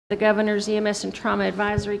the Governor's EMS and Trauma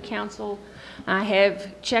Advisory Council. I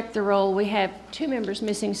have checked the roll. We have 2 members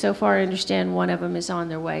missing so far. I understand one of them is on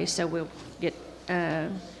their way, so we'll get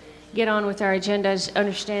on with our agendas.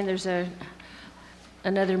 Understand there's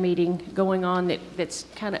another meeting going on that's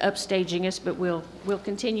kind of upstaging us, but we'll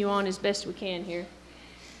continue on as best we can here.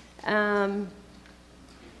 Okay,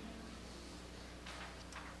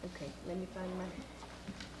 let me find my...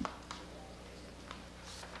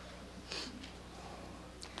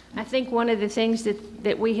 I think one of the things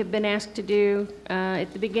that we have been asked to do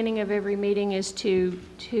at the beginning of every meeting is to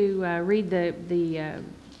read the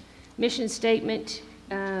mission statement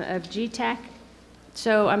of GETAC.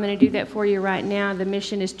 So I'm going to do that for you right now. The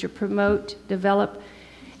mission is to promote, develop,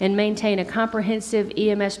 and maintain a comprehensive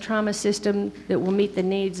EMS trauma system that will meet the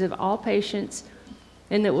needs of all patients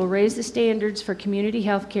and that will raise the standards for community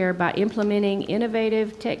health care by implementing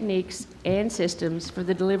innovative techniques and systems for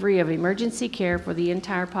the delivery of emergency care for the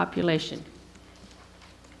entire population.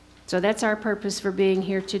 So that's our purpose for being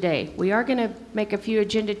here today. We are going to make a few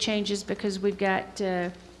agenda changes because we've got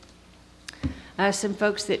some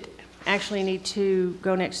folks that actually need to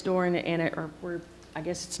go next door I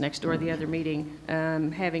guess it's next door, the other meeting,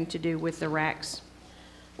 having to do with the racks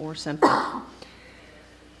or something.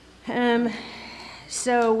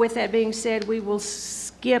 So with that being said, we will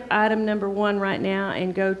skip item number 1 right now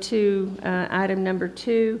and go to item number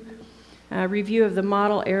 2, review of the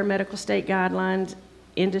Model Air Medical State Guidelines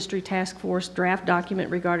Industry Task Force draft document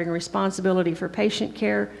regarding responsibility for patient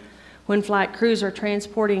care when flight crews are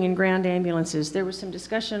transporting in ground ambulances. There was some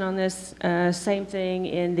discussion on this, same thing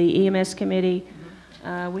in the EMS committee.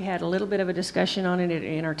 We had a little bit of a discussion on it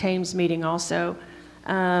in our TAMES meeting also.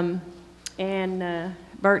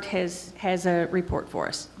 Bert has a report for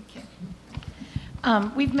us. Okay.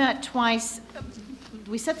 We've met twice.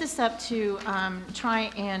 We set this up to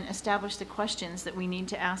try and establish the questions that we need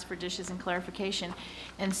to ask for dishes and clarification.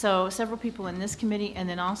 And so several people in this committee and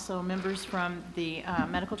then also members from the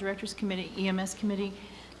Medical Directors Committee, EMS Committee,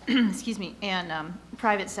 excuse me, and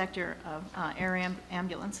private sector of air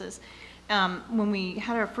ambulances. When we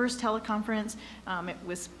had our first teleconference, it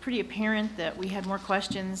was pretty apparent that we had more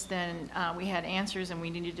questions than we had answers, and we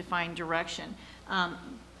needed to find direction.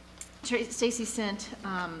 Stacy sent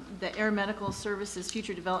the Air Medical Services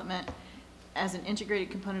Future Development as an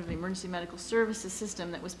integrated component of the emergency medical services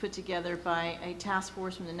system that was put together by a task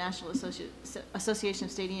force from the National Association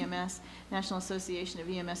of State EMS, National Association of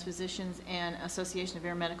EMS Physicians, and Association of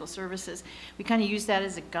Air Medical Services. We kind of used that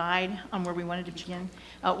as a guide on where we wanted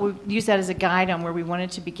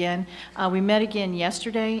to begin. We met again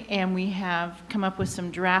yesterday, and we have come up with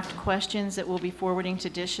some draft questions that we'll be forwarding to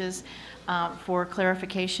dishes for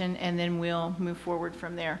clarification, and then we'll move forward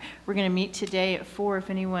from there. We're going to meet today at 4 if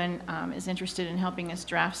anyone is interested in helping us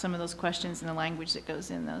draft some of those questions and the language that goes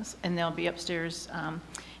in those, and they'll be upstairs in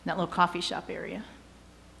that little coffee shop area.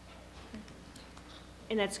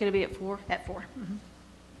 And that's going to be at 4? At 4. Mm-hmm.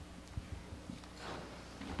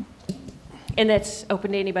 And that's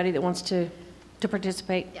open to anybody that wants to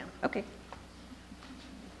participate? Yeah. Okay.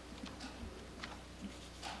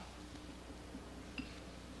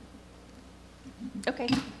 Okay.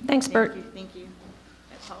 Thanks, Bert. Thank you.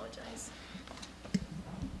 I apologize.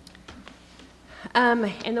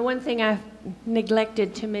 And the one thing I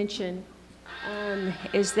neglected to mention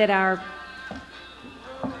is that our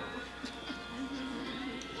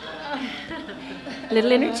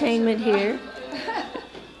little entertainment here.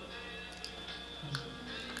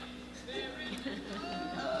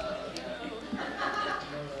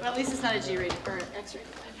 Well, at least it's not a G-rated or an X-rated.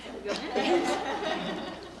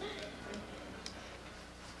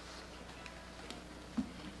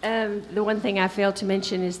 The one thing I failed to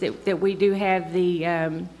mention is that we do have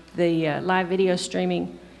the live video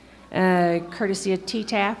streaming courtesy of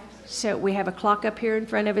TTAP. So we have a clock up here in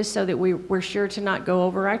front of us so that we're sure to not go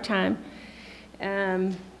over our time.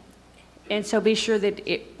 And so be sure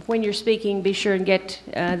that when you're speaking, be sure and get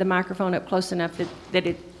the microphone up close enough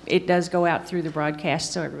that it does go out through the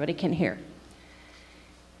broadcast so everybody can hear.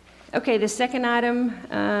 Okay, the second item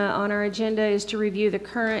on our agenda is to review the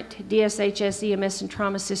current DSHS EMS and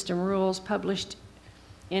Trauma System rules published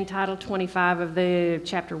in Title 25 of the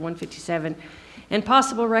Chapter 157 and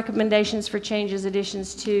possible recommendations for changes,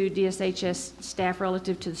 additions to DSHS staff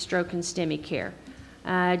relative to the stroke and STEMI care.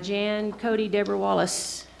 Jan, Cody, Deborah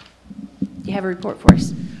Wallace, do you have a report for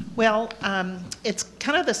us? Well, it's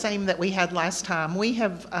kind of the same that we had last time. We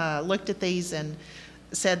have looked at these and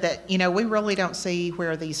said that, you know, we really don't see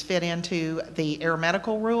where these fit into the air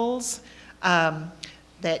medical rules,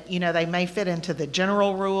 that, you know, they may fit into the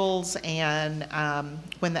general rules, and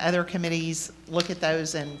when the other committees look at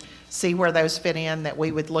those and see where those fit in, that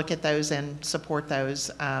we would look at those and support those.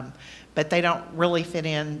 But they don't really fit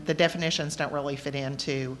in, the definitions don't really fit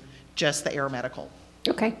into just the aeromedical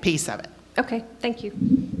Okay. piece of it. Okay, thank you.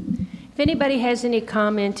 If anybody has any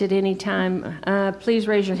comment at any time, please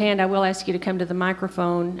raise your hand. I will ask you to come to the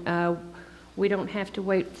microphone. We don't have to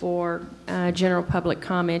wait for general public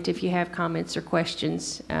comment. If you have comments or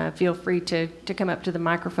questions, feel free to come up to the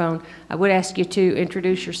microphone. I would ask you to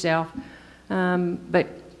introduce yourself, but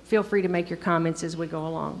feel free to make your comments as we go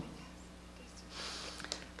along.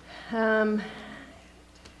 The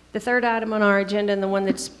third item on our agenda, and the one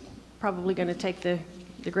that's probably going to take the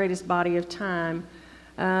greatest body of time,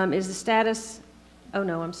 is the status, oh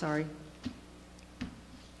no, I'm sorry.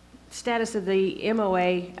 Status of the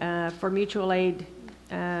MOA for mutual aid,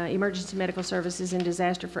 emergency medical services and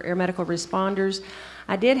disaster for air medical responders.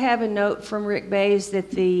 I did have a note from Rick Bays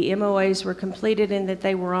that the MOAs were completed and that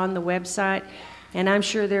they were on the website, and I'm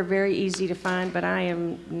sure they're very easy to find, but I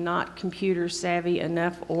am not computer savvy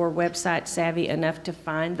enough or website savvy enough to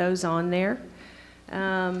find those on there.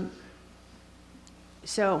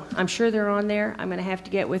 So I'm sure they're on there. I'm going to have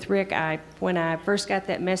to get with Rick. When I first got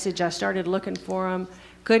that message, I started looking for them,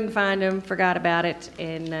 couldn't find them, forgot about it,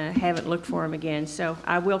 and haven't looked for them again. So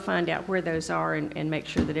I will find out where those are and make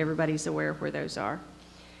sure that everybody's aware of where those are.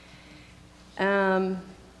 And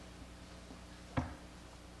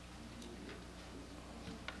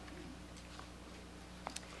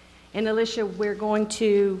Alicia, we're going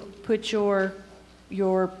to put your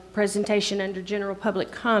presentation under general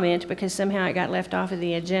public comment because somehow it got left off of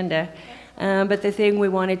the agenda. But the thing we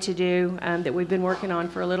wanted to do that we've been working on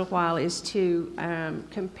for a little while is to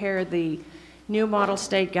compare the new model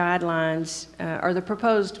state guidelines or the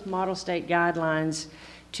proposed model state guidelines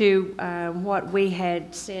to what we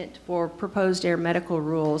had sent for proposed air medical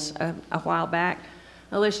rules a while back.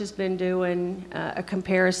 Alicia's been doing a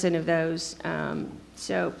comparison of those.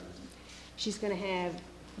 So she's going to have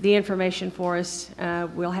the information for us.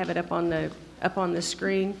 We'll have it up on the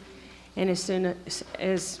screen, and as soon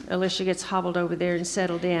as Alicia gets hobbled over there and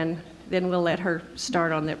settled in, then we'll let her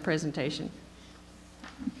start on that presentation.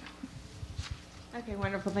 Okay,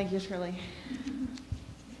 wonderful. Thank you, Shirley.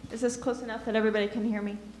 Is this close enough that everybody can hear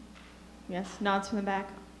me? Yes, nods from the back.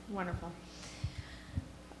 Wonderful.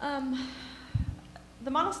 The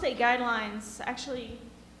model state guidelines, actually,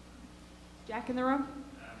 Jack in the room?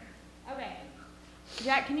 Okay.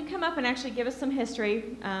 Jack, can you come up and actually give us some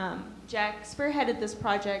history? Jack spearheaded this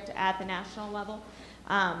project at the national level,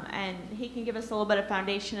 and he can give us a little bit of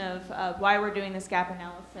foundation of why we're doing this gap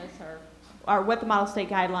analysis or what the model state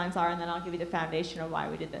guidelines are, and then I'll give you the foundation of why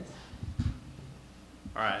we did this.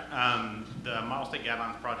 All right. The model state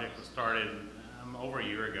guidelines project was started over a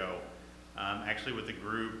year ago, actually with a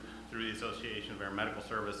group through the Association of Air Medical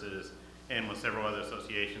Services and with several other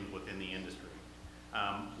associations within the industry.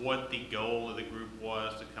 What the goal of the group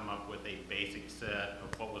was to come up with a basic set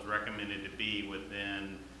of what was recommended to be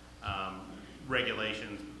within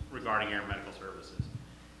regulations regarding air medical services.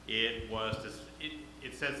 It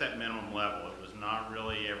sets that minimum level. It was not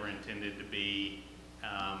really ever intended to be,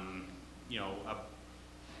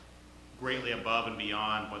 greatly above and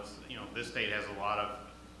beyond what's, this state has a lot of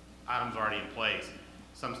items already in place.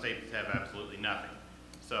 Some states have absolutely nothing.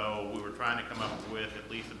 So we were trying to come up with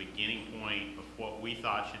at least a beginning point of what we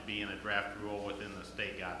thought should be in a draft rule within the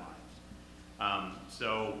state guidelines.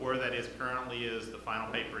 So where that is currently is the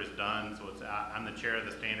final paper is done. So it's out. I'm the chair of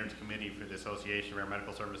the standards committee for the Association of Air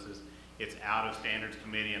Medical Services. It's out of standards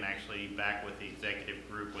committee and actually back with the executive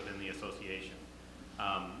group within the association.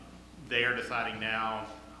 They are deciding now,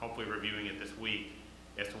 hopefully reviewing it this week,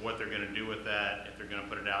 as to what they're going to do with that, if they're going to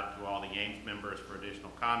put it out to all the Games members for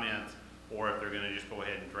additional comments, or if they're going to just go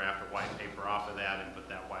ahead and draft a white paper off of that and put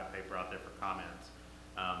that white paper out there for comments.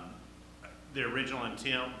 The original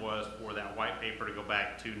intent was for that white paper to go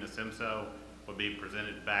back to NASIMSO, would be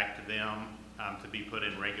presented back to them to be put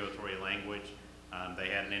in regulatory language. They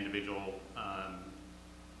had an individual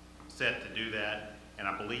set to do that, and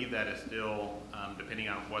I believe that is still, depending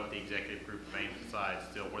on what the executive group of AIMS decides,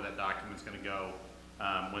 still where that document's going to go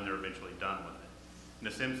when they're eventually done with it.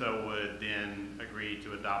 NASIMSO would then agree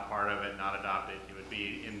to adopt part of it, not adopt it. It would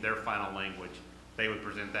be in their final language. They would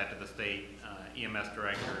present that to the state EMS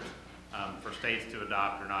directors for states to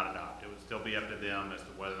adopt or not adopt. It would still be up to them as to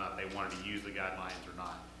whether or not they wanted to use the guidelines or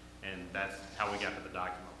not. And that's how we got to the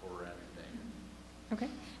document where we're at today. Okay.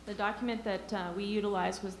 The document that we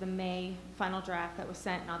utilized was the May final draft that was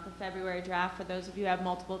sent, not the February draft, for those of you who have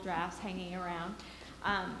multiple drafts hanging around.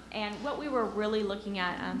 And what we were really looking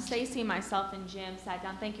at, Stacy, myself, and Jim sat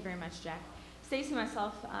down. Thank you very much, Jack. Stacy,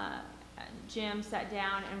 myself, Jim sat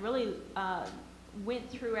down and really went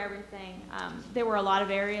through everything. There were a lot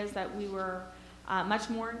of areas that we were much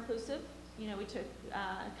more inclusive. You know, we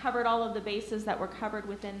covered all of the bases that were covered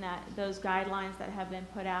within those guidelines that have been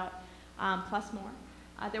put out, plus more.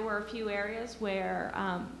 There were a few areas where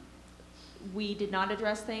we did not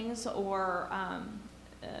address things, or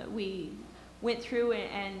we went through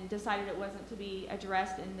and decided it wasn't to be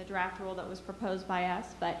addressed in the draft rule that was proposed by us.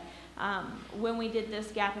 But when we did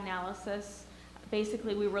this gap analysis,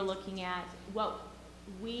 basically we were looking at what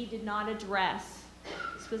we did not address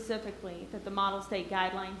specifically that the model state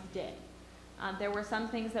guidelines did. There were some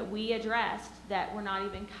things that we addressed that were not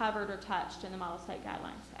even covered or touched in the model state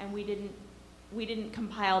guidelines, and we didn't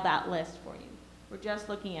compile that list for you. We're just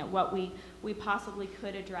looking at what we possibly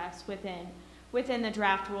could address within the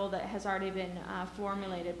draft rule that has already been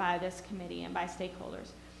formulated by this committee and by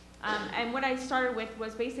stakeholders. And what I started with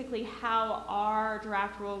was basically how our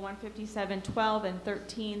draft rule 157, 12, and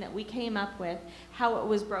 13 that we came up with, how it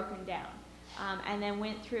was broken down. And then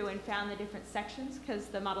went through and found the different sections, because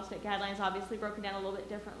the model state guidelines obviously broken down a little bit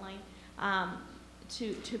differently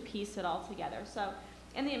to piece it all together. So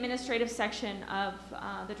in the administrative section of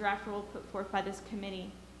the draft rule put forth by this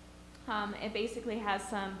committee, it basically has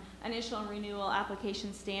some initial and renewal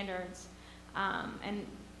application standards, and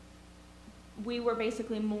we were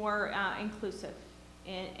basically more inclusive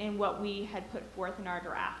in what we had put forth in our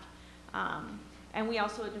draft. And we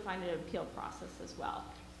also defined an appeal process as well,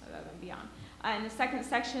 above and beyond. And the second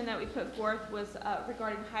section that we put forth was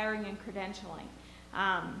regarding hiring and credentialing.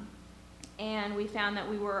 And we found that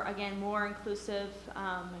we were, again, more inclusive,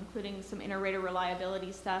 including some inter-rater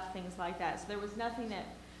reliability stuff, things like that. So there was nothing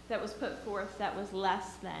that was put forth that was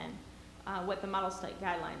less than what the model state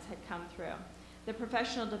guidelines had come through. The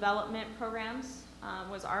professional development programs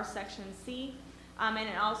was our section C, and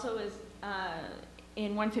it also is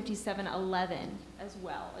in 157.11 as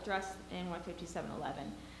well, addressed in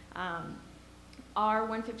 157.11. Our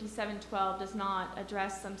 157.12 does not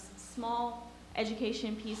address some small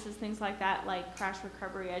education pieces, things like that, like crash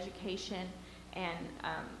recovery education, and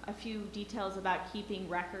a few details about keeping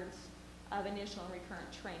records of initial and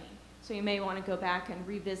recurrent training. So you may want to go back and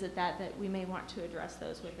revisit that we may want to address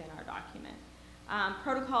those within our document.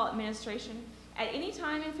 Protocol administration. At any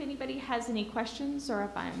time, if anybody has any questions, or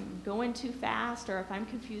if I'm going too fast, or if I'm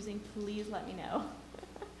confusing, please let me know.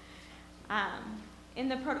 In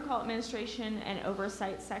the protocol administration and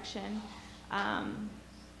oversight section,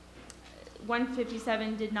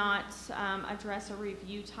 157 did not address a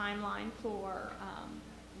review timeline for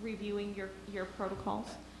reviewing your protocols.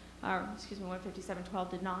 Or, excuse me,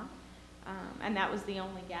 157.12 did not. And that was the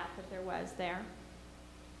only gap that there was there.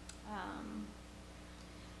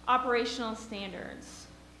 Operational standards.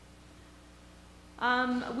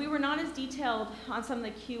 We were not as detailed on some of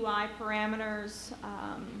the QI parameters,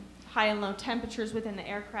 high and low temperatures within the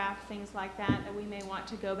aircraft, things like that we may want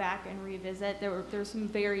to go back and revisit. There were some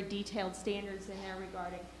very detailed standards in there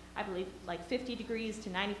regarding, I believe, like 50 degrees to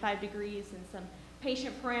 95 degrees, and some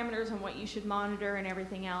patient parameters on what you should monitor and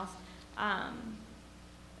everything else.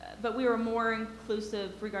 But we were more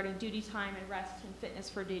inclusive regarding duty time and rest and fitness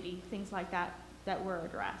for duty, things like that were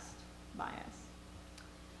addressed by us.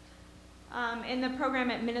 In the program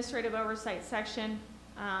administrative oversight section,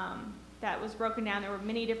 that was broken down. There were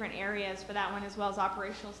many different areas for that one, as well as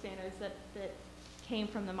operational standards that came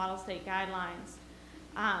from the model state guidelines.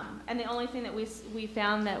 And the only thing that we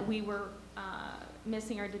found that we were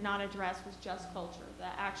missing or did not address was just culture, the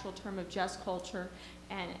actual term of just culture,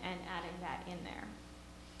 and adding that in there.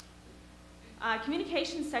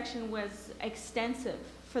 Communication section was extensive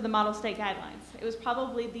for the model state guidelines. It was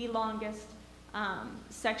probably the longest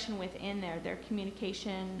section within there, their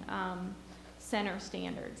communication center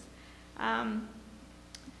standards.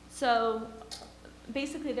 So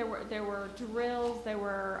basically there were drills, there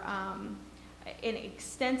were an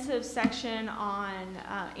extensive section on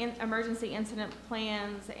emergency incident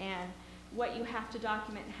plans and what you have to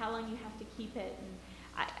document and how long you have to keep it. And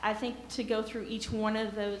I think to go through each one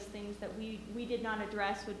of those things that we did not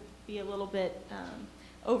address would be a little bit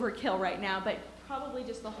overkill right now, but probably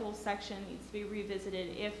just the whole section needs to be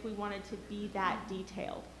revisited if we wanted to be that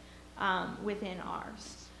detailed within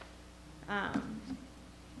ours.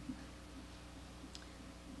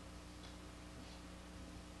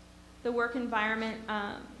 The work environment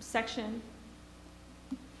section,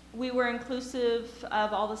 we were inclusive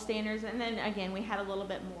of all the standards, and then again we had a little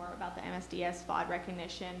bit more about the MSDS, FOD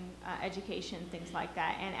recognition, education, things like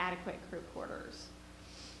that, and adequate crew quarters.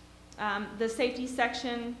 The safety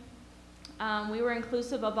section, we were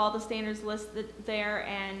inclusive of all the standards listed there,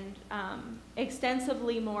 and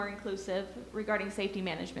extensively more inclusive regarding safety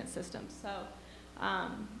management systems. So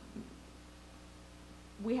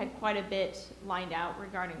we had quite a bit lined out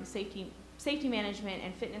regarding safety management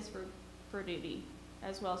and fitness for duty,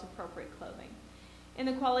 as well as appropriate clothing. In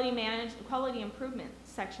the quality improvement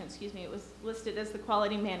section, it was listed as the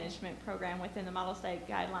quality management program within the model state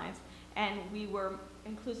guidelines, and we were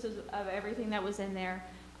inclusive of everything that was in there,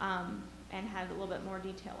 and had a little bit more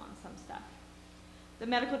detail on some stuff. The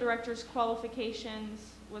medical director's qualifications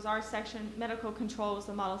was our section. Medical control was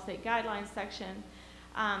the model state guidelines section.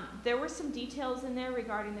 There were some details in there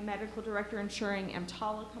regarding the medical director ensuring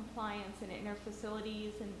EMTALA compliance in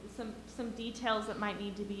inter-facilities, and some details that might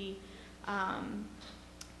need to be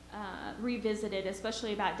revisited,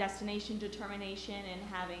 especially about destination determination and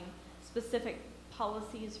having specific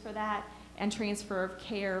policies for that, and transfer of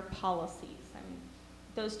care policies. I mean,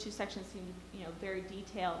 those two sections seem, very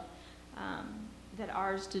detailed, that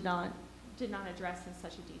ours did not address in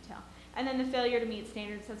such a detail. And then the failure to meet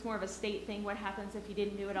standards, that's more of a state thing. What happens if you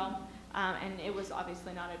didn't do it all? And it was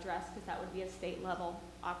obviously not addressed because that would be a state level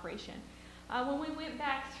operation. When we went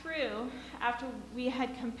back through, after we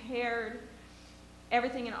had compared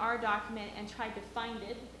everything in our document and tried to find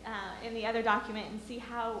it in the other document and see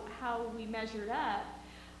how we measured up,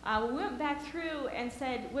 we went back through and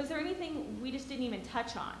said, was there anything we just didn't even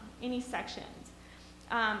touch on, any sections?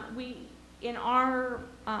 In our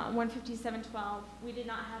 157.12, we did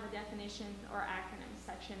not have a definition or acronym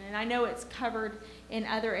section, and I know it's covered in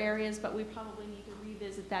other areas, but we probably need to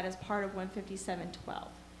revisit that as part of 157.12.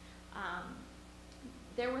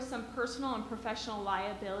 There were some personal and professional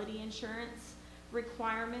liability insurance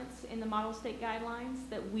requirements in the model state guidelines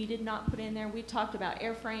that we did not put in there. We talked about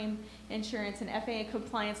airframe insurance and FAA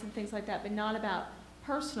compliance and things like that, but not about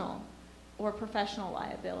personal or professional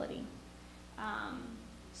liability.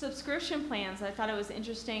 Subscription plans, I thought it was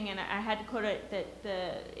interesting, and I had to quote it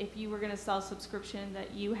that if you were going to sell subscription,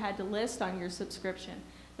 that you had to list on your subscription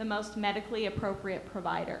the most medically appropriate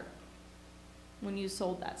provider when you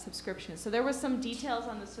sold that subscription. So there was some details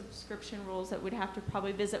on the subscription rules that we'd have to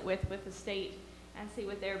probably visit with the state and see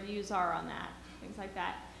what their views are on that, things like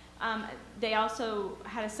that. They also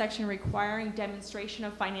had a section requiring demonstration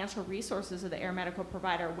of financial resources of the air medical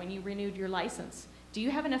provider when you renewed your license. Do you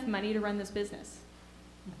have enough money to run this business?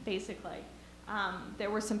 Basically. There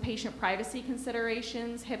were some patient privacy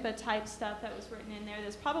considerations, HIPAA type stuff that was written in there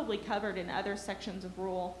that's probably covered in other sections of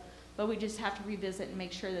rule, but we just have to revisit and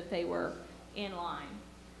make sure that they were in line.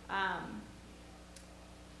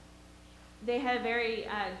 They had a very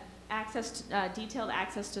detailed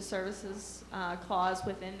access to services clause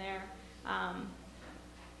within there.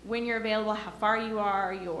 When you're available, how far you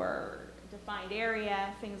are, your defined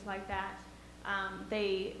area, things like that.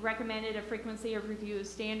 They recommended a frequency of review of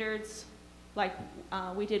standards, like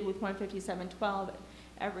we did with 157.12,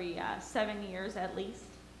 every 7 years at least.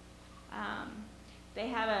 They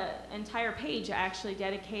have an entire page actually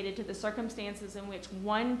dedicated to the circumstances in which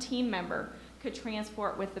one team member could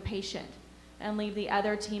transport with the patient and leave the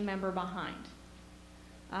other team member behind.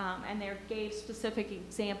 And they gave specific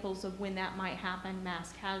examples of when that might happen,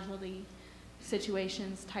 mass casualty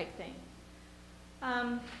situations type thing.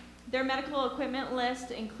 Their medical equipment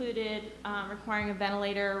list included requiring a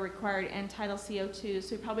ventilator, required end-tidal CO2,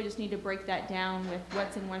 so we probably just need to break that down with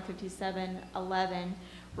what's in 157.11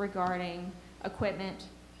 regarding equipment.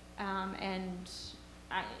 And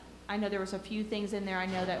I know there was a few things in there I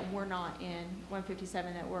know that were not in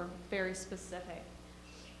 157 that were very specific.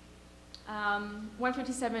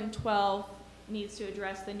 157.12 needs to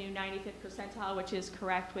address the new 95th percentile, which is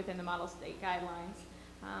correct within the model state guidelines.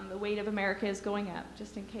 The weight of America is going up,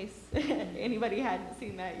 just in case anybody hadn't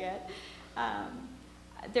seen that yet.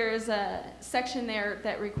 There is a section there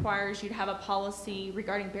that requires you to have a policy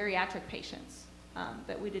regarding bariatric patients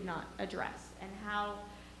that we did not address, and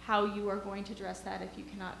how you are going to address that if you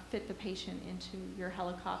cannot fit the patient into your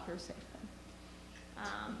helicopter safely.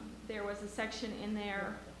 There was a section in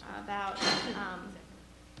there about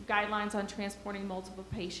guidelines on transporting multiple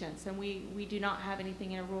patients, and we do not have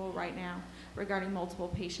anything in a rule right now regarding multiple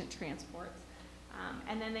patient transports.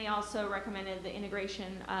 And then they also recommended the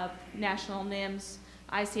integration of national NIMS,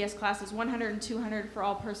 ICS classes 100 and 200 for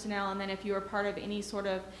all personnel, and then if you are part of any sort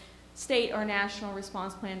of state or national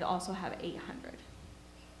response plan, to also have 800.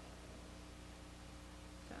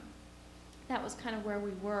 So that was kind of where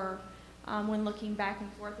we were when looking back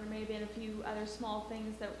and forth. There may have been a few other small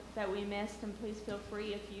things that we missed, and please feel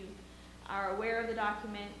free if you are aware of the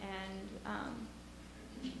document and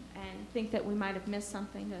think that we might have missed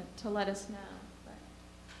something to let us know.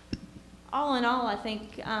 But all in all, I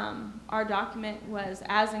think our document was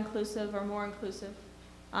as inclusive or more inclusive.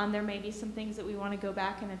 There may be some things that we want to go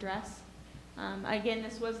back and address, Again,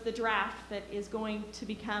 this was the draft that is going to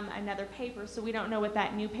become another paper, so we don't know what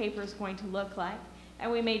that new paper is going to look like.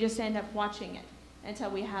 And we may just end up watching it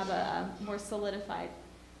until we have a more solidified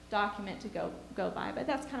document to go by. But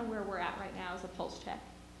that's kind of where we're at right now as a pulse check.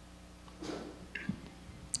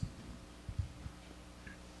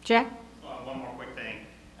 Jack? One more quick thing.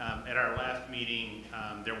 At our last meeting,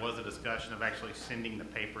 there was a discussion of actually sending the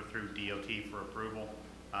paper through DOT for approval,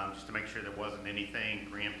 just to make sure there wasn't anything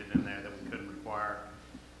preempted in there that we couldn't require.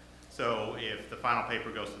 So if the final paper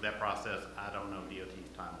goes through that process, I don't know DOT's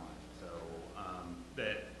timeline. So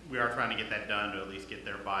that we are trying to get that done to at least get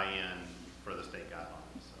their buy-in for the state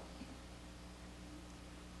guidelines.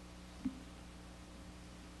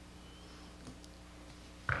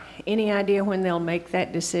 So. Any idea when they'll make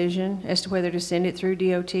that decision as to whether to send it through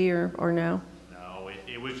DOT or no? No,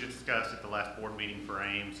 it was just discussed at the last board meeting for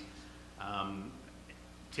Ames.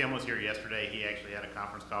 Tim was here yesterday. He actually had a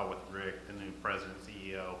conference call with Rick, the new president and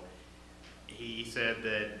CEO. He said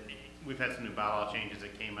that we've had some new bylaw changes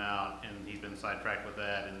that came out, and he's been sidetracked with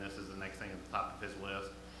that, and this is the next thing at the top of his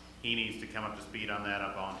list. He needs to come up to speed on that.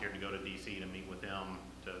 I volunteered to go to DC to meet with him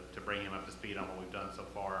to bring him up to speed on what we've done so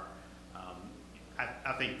far.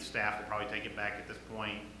 I think staff will probably take it back at this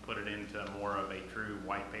point, put it into more of a true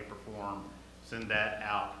white paper form, send that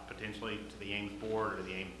out potentially to the Ames board or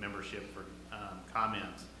the Ames membership for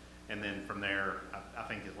comments, and then from there, I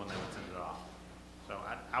think is when they would send it off. So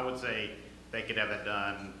I would say they could have that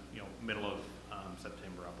done, middle of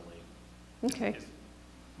September, I believe. Okay. Is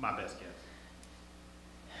my best guess.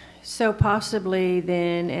 So possibly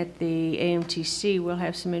then at the AMTC, we'll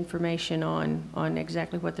have some information on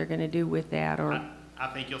exactly what they're going to do with that, or? I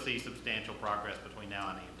think you'll see substantial progress between now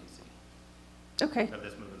and AMTC. Okay. Of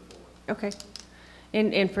this moving forward. Okay.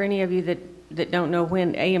 And for any of you that don't know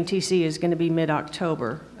when, AMTC is going to be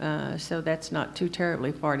mid-October, so that's not too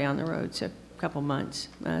terribly far down the road, so a couple months.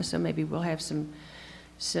 So maybe we'll have some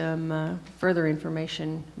further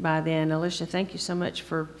information by then. Alicia, thank you so much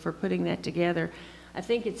for putting that together. I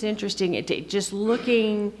think it's interesting, just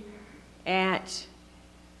looking at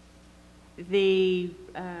the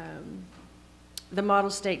model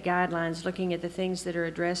state guidelines, looking at the things that are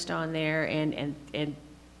addressed on there, and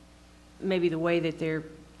maybe the way that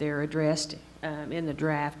they're addressed in the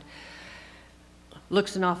draft,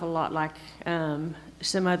 looks an awful lot like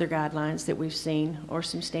some other guidelines that we've seen, or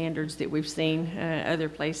some standards that we've seen other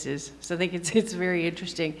places. So I think it's very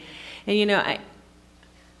interesting. And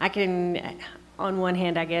I can, on one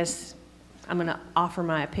hand, I guess I'm going to offer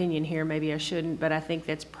my opinion here. Maybe I shouldn't, but I think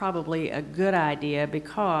that's probably a good idea,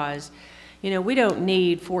 because we don't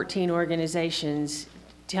need 14 organizations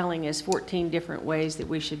telling us 14 different ways that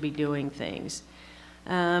we should be doing things.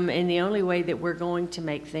 And the only way that we're going to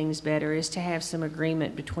make things better is to have some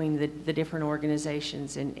agreement between the different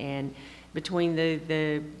organizations and between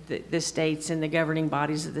the states and the governing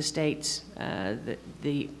bodies of the states,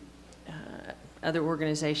 the other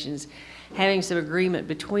organizations, having some agreement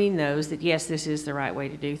between those that, yes, this is the right way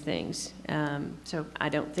to do things. So I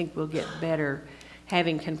don't think we'll get better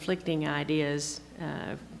having conflicting ideas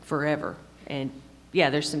forever. And yeah,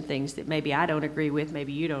 there's some things that maybe I don't agree with,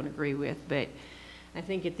 maybe you don't agree with, but I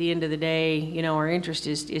think at the end of the day, our interest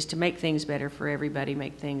is to make things better for everybody,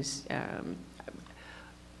 make things,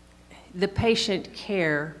 the patient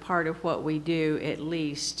care part of what we do, at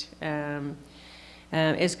least,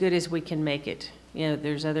 as good as we can make it.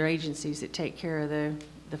 There's other agencies that take care of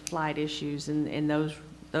the flight issues and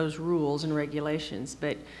those rules and regulations,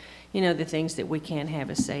 but the things that we can have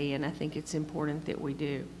a say in, I think it's important that we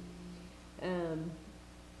do.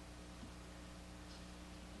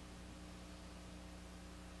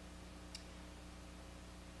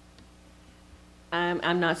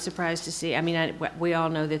 I'm not surprised to see, we all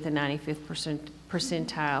know that the 95th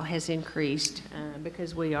percentile has increased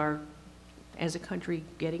because we are, as a country,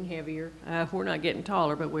 getting heavier. We're not getting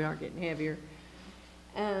taller, but we are getting heavier.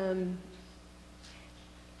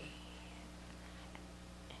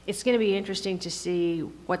 It's going to be interesting to see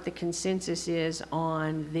what the consensus is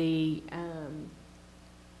on the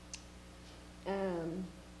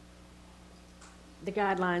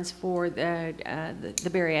guidelines for the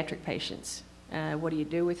bariatric patients. What do you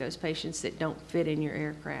do with those patients that don't fit in your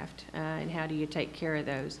aircraft, and how do you take care of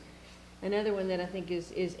those? Another one that I think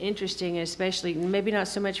is interesting, especially maybe not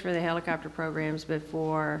so much for the helicopter programs, but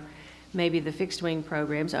for maybe the fixed wing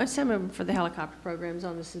programs, or some of them for the helicopter programs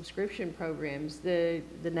on the subscription programs, the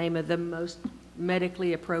name of the most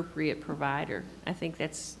medically appropriate provider. I think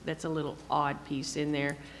that's a little odd piece in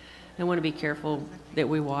there. I want to be careful that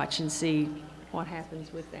we watch and see what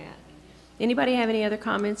happens with that. Anybody have any other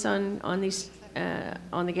comments on these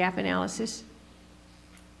on the gap analysis?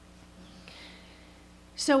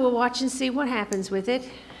 So we'll watch and see what happens with it.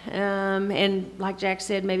 And like Jack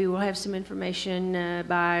said, maybe we'll have some information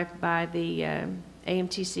by the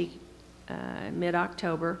AMTC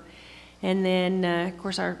mid-October. And then, of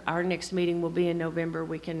course, our next meeting will be in November.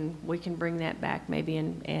 We can bring that back maybe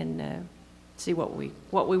and see what we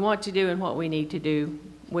want to do and what we need to do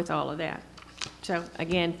with all of that. So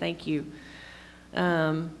again, thank you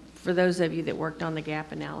for those of you that worked on the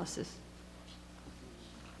gap analysis.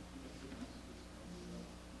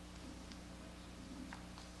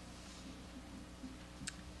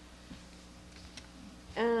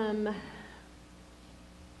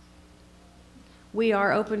 We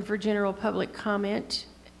are open for general public comment.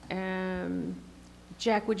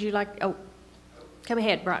 Jack, would you like, oh, come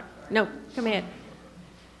ahead, Brock. No, come ahead.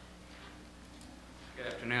 Good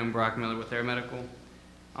afternoon, Brock Miller with Air Medical.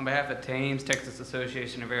 On behalf of TAMES, Texas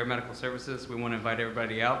Association of Air Medical Services, we want to invite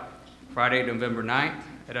everybody out Friday, November 9th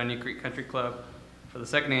at Onion Creek Country Club for the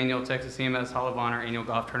second annual Texas CMS Hall of Honor annual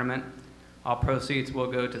golf tournament. All proceeds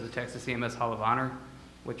will go to the Texas CMS Hall of Honor,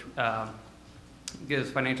 which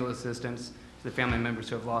gives financial assistance to the family members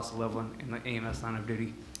who have lost a loved one in the EMS line of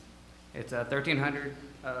duty. It's $1,300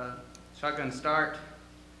 shotgun start,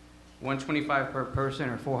 $125 per person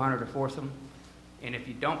or $400 a foursome. And if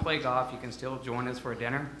you don't play golf, you can still join us for a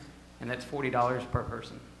dinner, and that's $40 per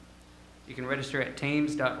person. You can register at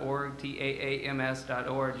taams.org,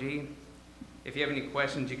 TAAMS.org. If you have any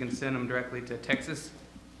questions, you can send them directly to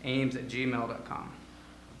texasames@gmail.com.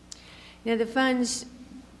 Now, the funds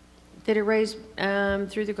that are raised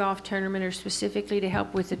through the golf tournament are specifically to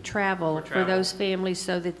help with the travel for those families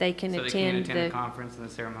so that they can attend the conference and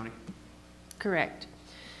the ceremony. Correct.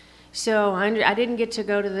 So I didn't get to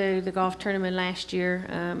go to the golf tournament last year.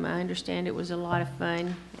 I understand it was a lot of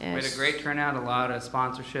fun. We had a great turnout, a lot of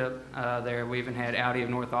sponsorship there. We even had Audi of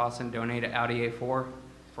North Austin donate an Audi A4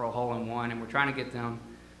 for a hole-in-one, and we're trying to get them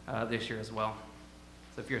this year as well.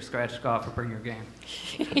 So if you're a scratch golfer, bring your game.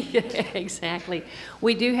 Yeah, exactly.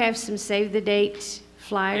 We do have some save-the-date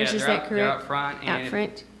flyers, is that correct? They're out front. Out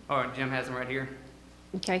front? Oh, Jim has them right here.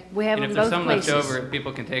 Okay, we have them And if both there's some places. left over,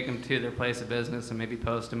 people can take them to their place of business and maybe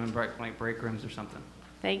post them in break rooms or something.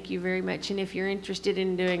 Thank you very much. And if you're interested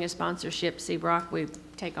in doing a sponsorship, see Brock, we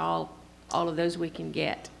take all of those we can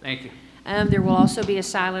get. Thank you. There will also be a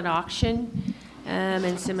silent auction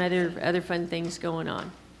and some other fun things going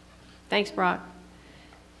on. Thanks, Brock.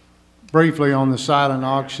 Briefly on the silent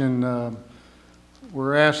auction,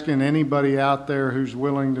 we're asking anybody out there who's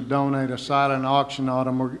willing to donate a silent auction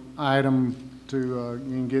item to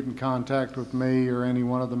you can get in contact with me or any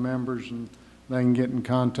one of the members, and they can get in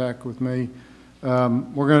contact with me.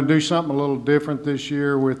 We're going to do something a little different this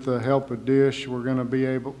year with the help of Dish. We're going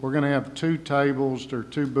to have 2 tables or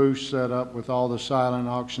 2 booths set up with all the silent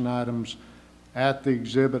auction items at the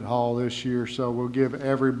exhibit hall this year. So we'll give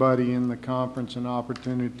everybody in the conference an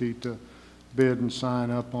opportunity to bid and sign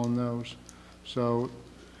up on those. So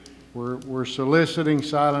we're soliciting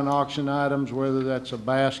silent auction items, whether that's a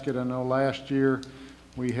basket. I know last year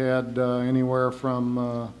we had anywhere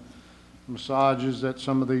from massages at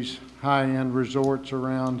some of these high-end resorts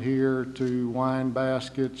around here to wine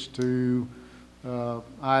baskets to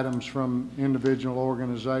items from individual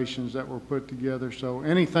organizations that were put together. So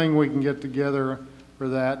anything we can get together for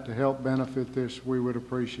that to help benefit this, we would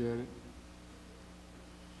appreciate it.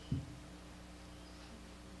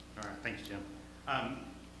 All right, thanks, Jim.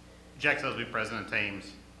 Jack Selsby, President of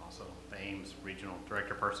TAMES, also the Ames Regional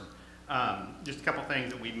Director person. Just a couple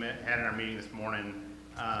things that we had in our meeting this morning.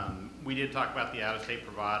 We did talk about the out-of-state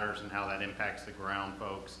providers and how that impacts the ground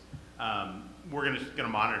folks. We're going to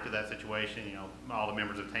monitor that situation. You know, all the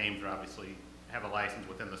members of TAMES are obviously have a license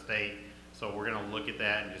within the state, so we're going to look at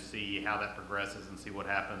that and just see how that progresses and see what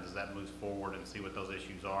happens as that moves forward and see what those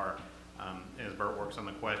issues are. As Bert works on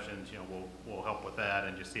the questions, you know, we'll help with that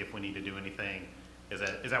and just see if we need to do anything as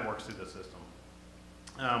that works through the system.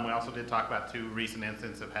 We also did talk about 2 recent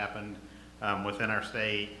incidents that have happened within our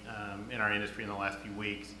state, in our industry in the last few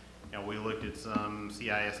weeks. You know, we looked at some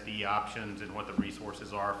CISD options and what the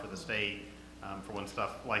resources are for the state for when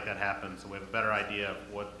stuff like that happens, so we have a better idea of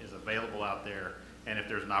what is available out there and if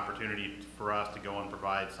there's an opportunity for us to go and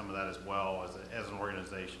provide some of that as well as an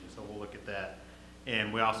organization. So we'll look at that.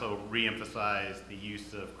 And we also re-emphasize the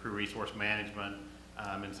use of crew resource management,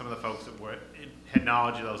 and some of the folks that had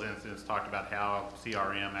knowledge of those incidents talked about how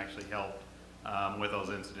CRM actually helped with those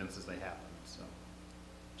incidents as they happen. So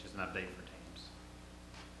just an update for TAMES.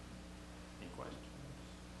 Any questions?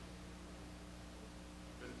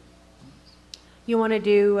 You want to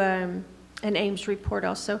do an Ames report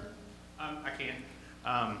also? I can.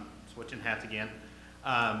 Switching hats again.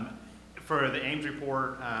 For the Ames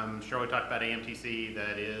report, Shirley talked about AMTC.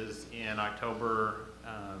 That is in October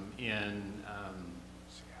in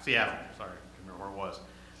Seattle. Sorry, I can't remember where it was.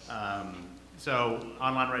 So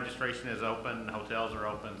online registration is open. Hotels are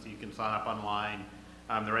open, so you can sign up online.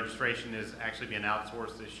 The registration is actually being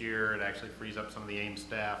outsourced this year. It actually frees up some of the Ames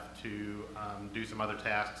staff to do some other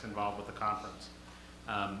tasks involved with the conference.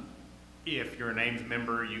 If you're an Ames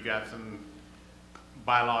member, you got some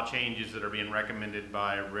bylaw changes that are being recommended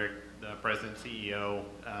by Rick, the president CEO.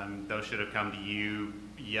 Those should have come to you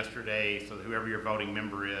yesterday, so that whoever your voting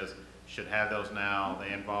member is should have those now.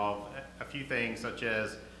 They involve a few things, such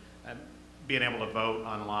as being able to vote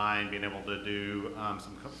online, being able to do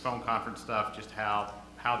some phone conference stuff, just how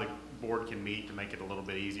the board can meet to make it a little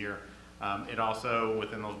bit easier. It also,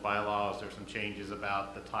 within those bylaws, there's some changes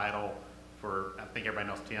about the title for, I think everybody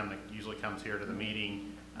knows Tim that usually comes here to the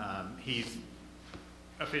meeting. He's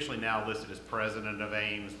officially now listed as president of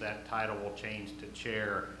Ames. That title will change to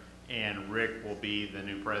chair, and Rick will be the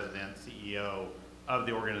new president, CEO of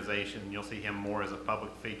the organization. You'll see him more as a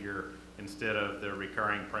public figure instead of the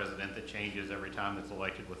recurring president that changes every time that's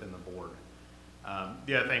elected within the board.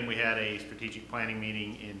 The other thing, we had a strategic planning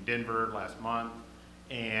meeting in Denver last month,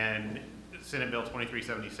 and Senate Bill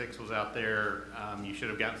 2376 was out there. You should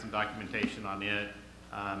have gotten some documentation on it.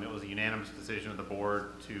 It was a unanimous decision of the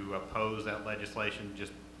board to oppose that legislation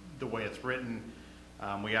just the way it's written.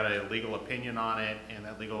 We got a legal opinion on it, and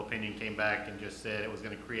that legal opinion came back and just said it was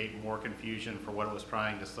going to create more confusion for what it was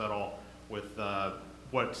trying to settle with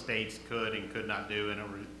what states could and could not do, and it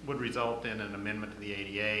would result in an amendment to the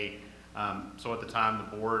ADA. So at the time,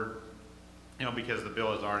 the board, because the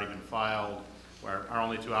bill has already been filed, our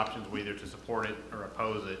only two options were either to support it or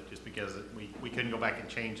oppose it, just because we couldn't go back and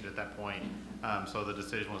change it at that point. So the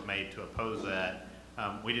decision was made to oppose that.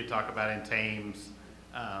 We did talk about in Thames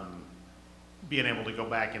being able to go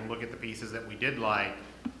back and look at the pieces that we did like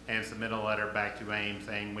and submit a letter back to Ames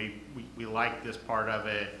saying we like this part of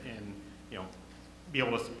it, and be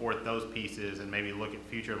able to support those pieces and maybe look at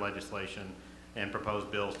future legislation and propose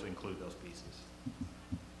bills to include those pieces.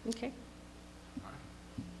 Okay.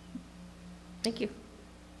 Thank you.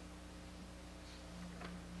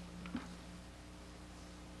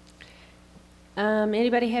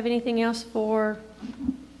 Anybody have anything else for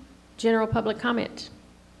general public comment?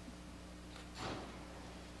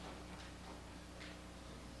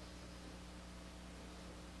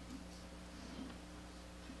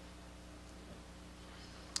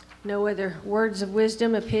 No other words of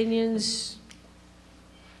wisdom, opinions,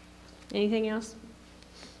 anything else?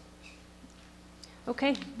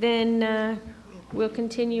 Okay, then we'll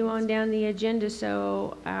continue on down the agenda.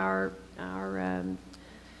 So our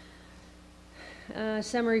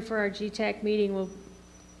summary for our GETAC meeting will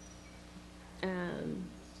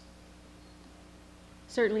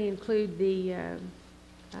certainly include the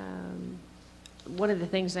one of the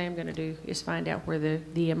things I am going to do is find out where the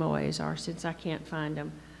MOAs are, since I can't find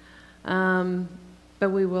them.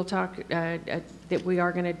 But we will talk that we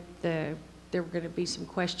are going to there were going to be some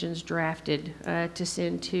questions drafted to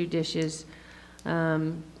send to DISH's,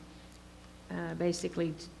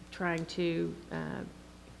 basically trying to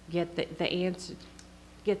get the answers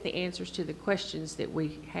to the questions that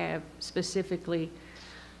we have, specifically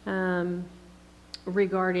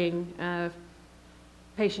regarding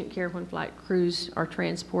patient care when flight crews are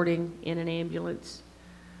transporting in an ambulance,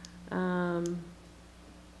 the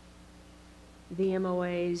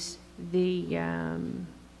MOAs,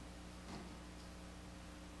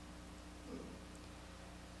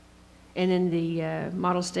 and then the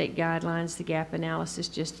model state guidelines, the gap analysis,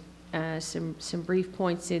 just some brief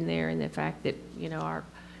points in there, and the fact that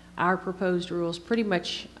our proposed rules pretty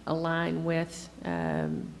much align with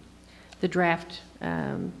the draft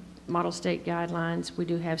model state guidelines. We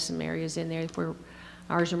do have some areas in there where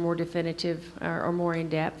ours are more definitive or more in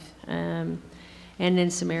depth, and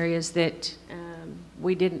then some areas that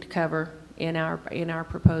we didn't cover in our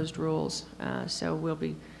proposed rules. So we'll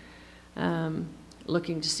be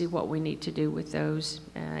looking to see what we need to do with those,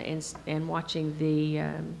 and watching the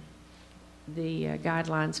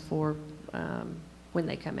guidelines for when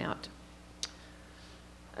they come out.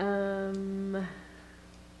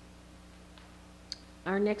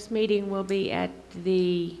 Our next meeting will be at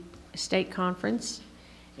the state conference,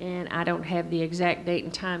 and I don't have the exact date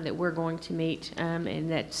and time that we're going to meet, and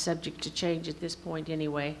that's subject to change at this point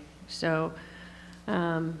anyway. So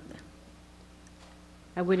I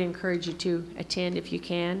would encourage you to attend if you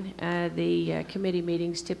can. The committee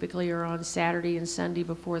meetings typically are on Saturday and Sunday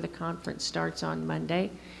before the conference starts on Monday.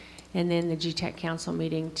 And then the GETAC council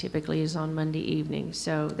meeting typically is on Monday evening.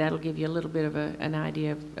 So that'll give you a little bit of an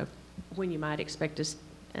idea of when you might expect us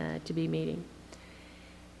to be meeting.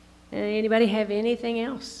 Anybody have anything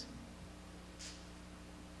else?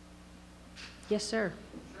 Yes, sir.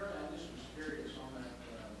 Sure, I just was curious on that,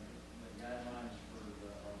 the guidelines for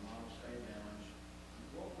our model state balance.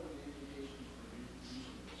 What were the indications for use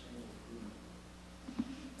of a single crew?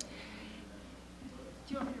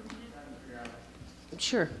 Do you want me to read it?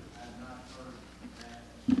 Sure. I have not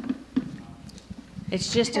heard that.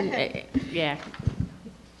 It's just an, yeah.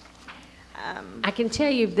 I can tell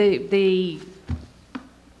you the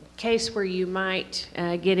case where you might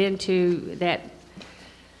get into that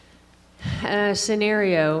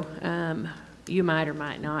scenario, you might or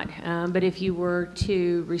might not, but if you were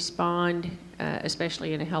to respond,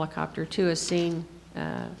 especially in a helicopter, to a scene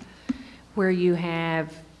where you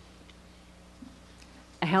have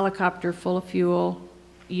a helicopter full of fuel,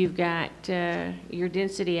 you've got your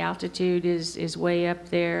density altitude is way up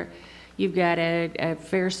there, you've got a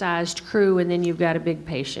fair-sized crew, and then you've got a big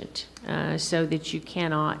patient, so that you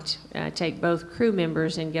cannot take both crew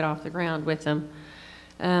members and get off the ground with them.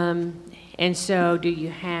 And so do you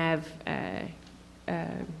have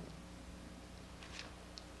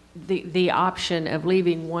the option of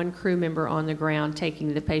leaving one crew member on the ground,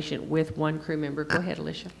 taking the patient with one crew member? Go ahead,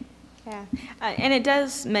 Alicia. Yeah, and it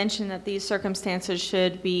does mention that these circumstances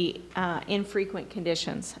should be infrequent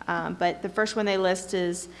conditions. But the first one they list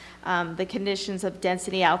is the conditions of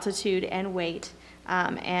density, altitude, and weight,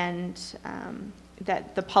 and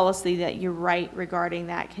that the policy that you write regarding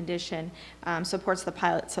that condition supports the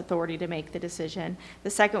pilot's authority to make the decision. The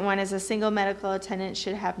second one is a single medical attendant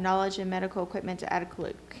should have knowledge and medical equipment to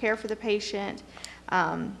adequate care for the patient.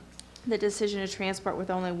 The decision to transport with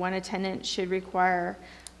only one attendant should require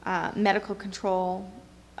medical control,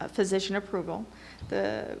 physician approval.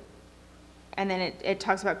 And then it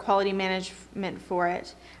talks about quality management for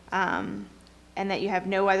it, and that you have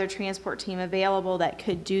no other transport team available that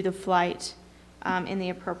could do the flight in the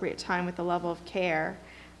appropriate time with the level of care,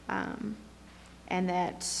 and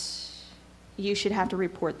that you should have to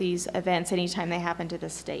report these events anytime they happen to the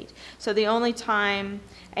state. So the only time,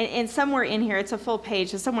 and somewhere in here, it's a full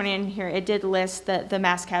page, so somewhere in here it did list the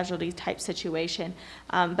mass casualty type situation,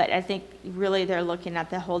 but I think really they're looking at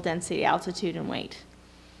the whole density, altitude, and weight.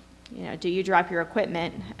 You know, do you drop your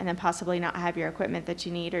equipment and then possibly not have your equipment that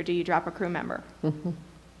you need, or do you drop a crew member? Mm-hmm.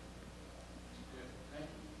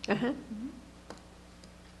 Uh-huh. Mm-hmm.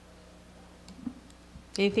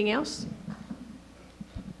 Anything else?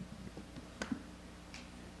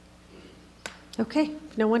 Okay,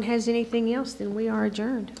 if no one has anything else, then we are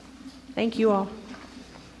adjourned. Thank you all.